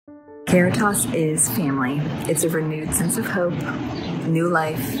CARITAS is family. It's a renewed sense of hope, new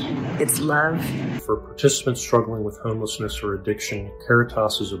life, it's love. For participants struggling with homelessness or addiction,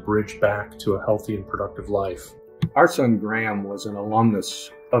 CARITAS is a bridge back to a healthy and productive life. Our son Graham was an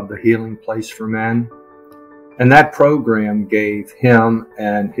alumnus of the Healing Place for Men, and that program gave him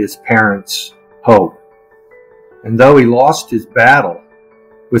and his parents hope. And though he lost his battle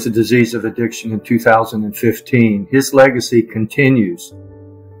with the disease of addiction in 2015, his legacy continues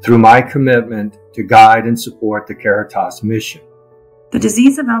through my commitment to guide and support the CARITAS mission. The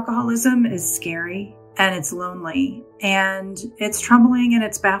disease of alcoholism is scary and it's lonely and it's troubling and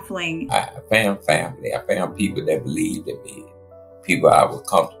it's baffling. I found family. I found people that believed in me, people I was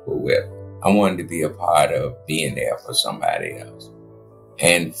comfortable with. I wanted to be a part of being there for somebody else.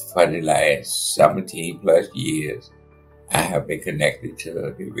 And for the last 17 plus years, I have been connected to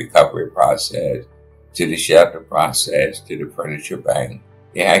the recovery process, to the shelter process, to the furniture bank.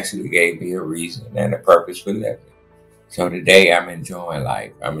 It actually gave me a reason and a purpose for living. So today I'm enjoying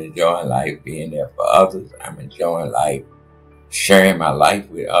life. I'm enjoying life being there for others. I'm enjoying life sharing my life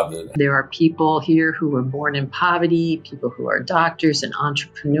with others. There are people here who were born in poverty, people who are doctors and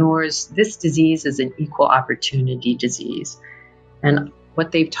entrepreneurs. This disease is an equal opportunity disease. And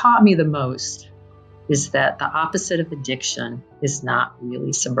what they've taught me the most is that the opposite of addiction is not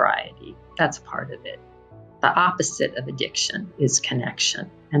really sobriety. That's part of it. The opposite of addiction is connection.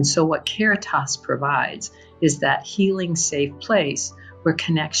 And so what CARITAS provides is that healing, safe place where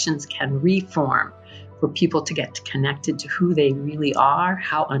connections can reform, for people to get connected to who they really are,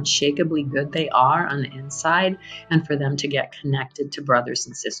 how unshakably good they are on the inside, and for them to get connected to brothers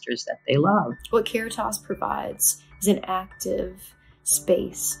and sisters that they love. What CARITAS provides is an active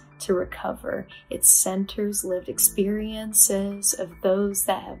space to recover. It centers lived experiences of those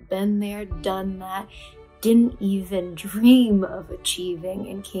that have been there, done that, didn't even dream of achieving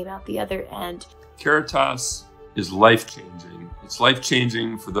and came out the other end. CARITAS is life-changing. It's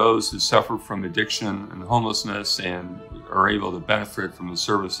life-changing for those who suffer from addiction and homelessness and are able to benefit from the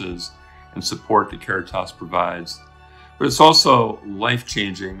services and support that CARITAS provides. But it's also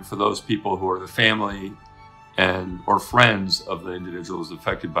life-changing for those people who are the family and or friends of the individuals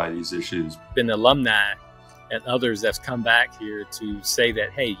affected by these issues. Been alumni and others that's come back here to say that,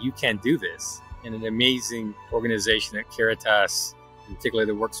 hey, you can do this. And an amazing organization at CARITAS, particularly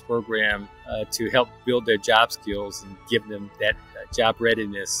the Works program, to help build their job skills and give them that job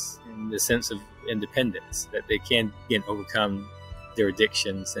readiness and the sense of independence that they can again overcome their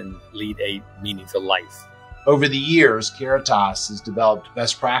addictions and lead a meaningful life. Over the years, CARITAS has developed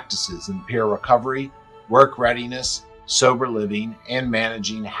best practices in peer recovery, work readiness, sober living, and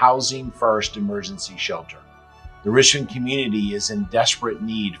managing housing first emergency shelter. The Richmond community is in desperate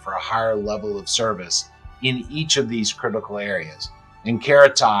need for a higher level of service in each of these critical areas, and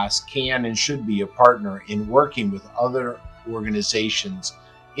CARITAS can and should be a partner in working with other organizations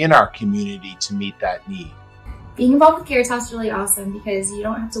in our community to meet that need. Being involved with CARITAS is really awesome because you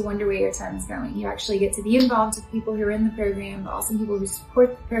don't have to wonder where your time is going. You actually get to be involved with people who are in the program, but also people who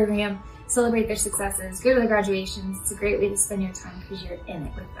support the program, celebrate their successes, go to their graduations. It's a great way to spend your time because you're in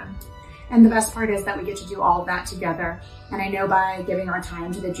it with them. And the best part is that we get to do all of that together. And I know by giving our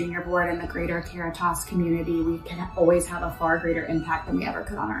time to the junior board and the greater CARITAS community, we can always have a far greater impact than we ever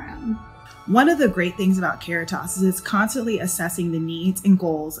could on our own. One of the great things about CARITAS is it's constantly assessing the needs and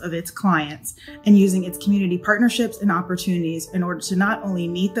goals of its clients and using its community partnerships and opportunities in order to not only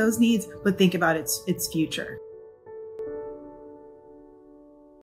meet those needs, but think about its future.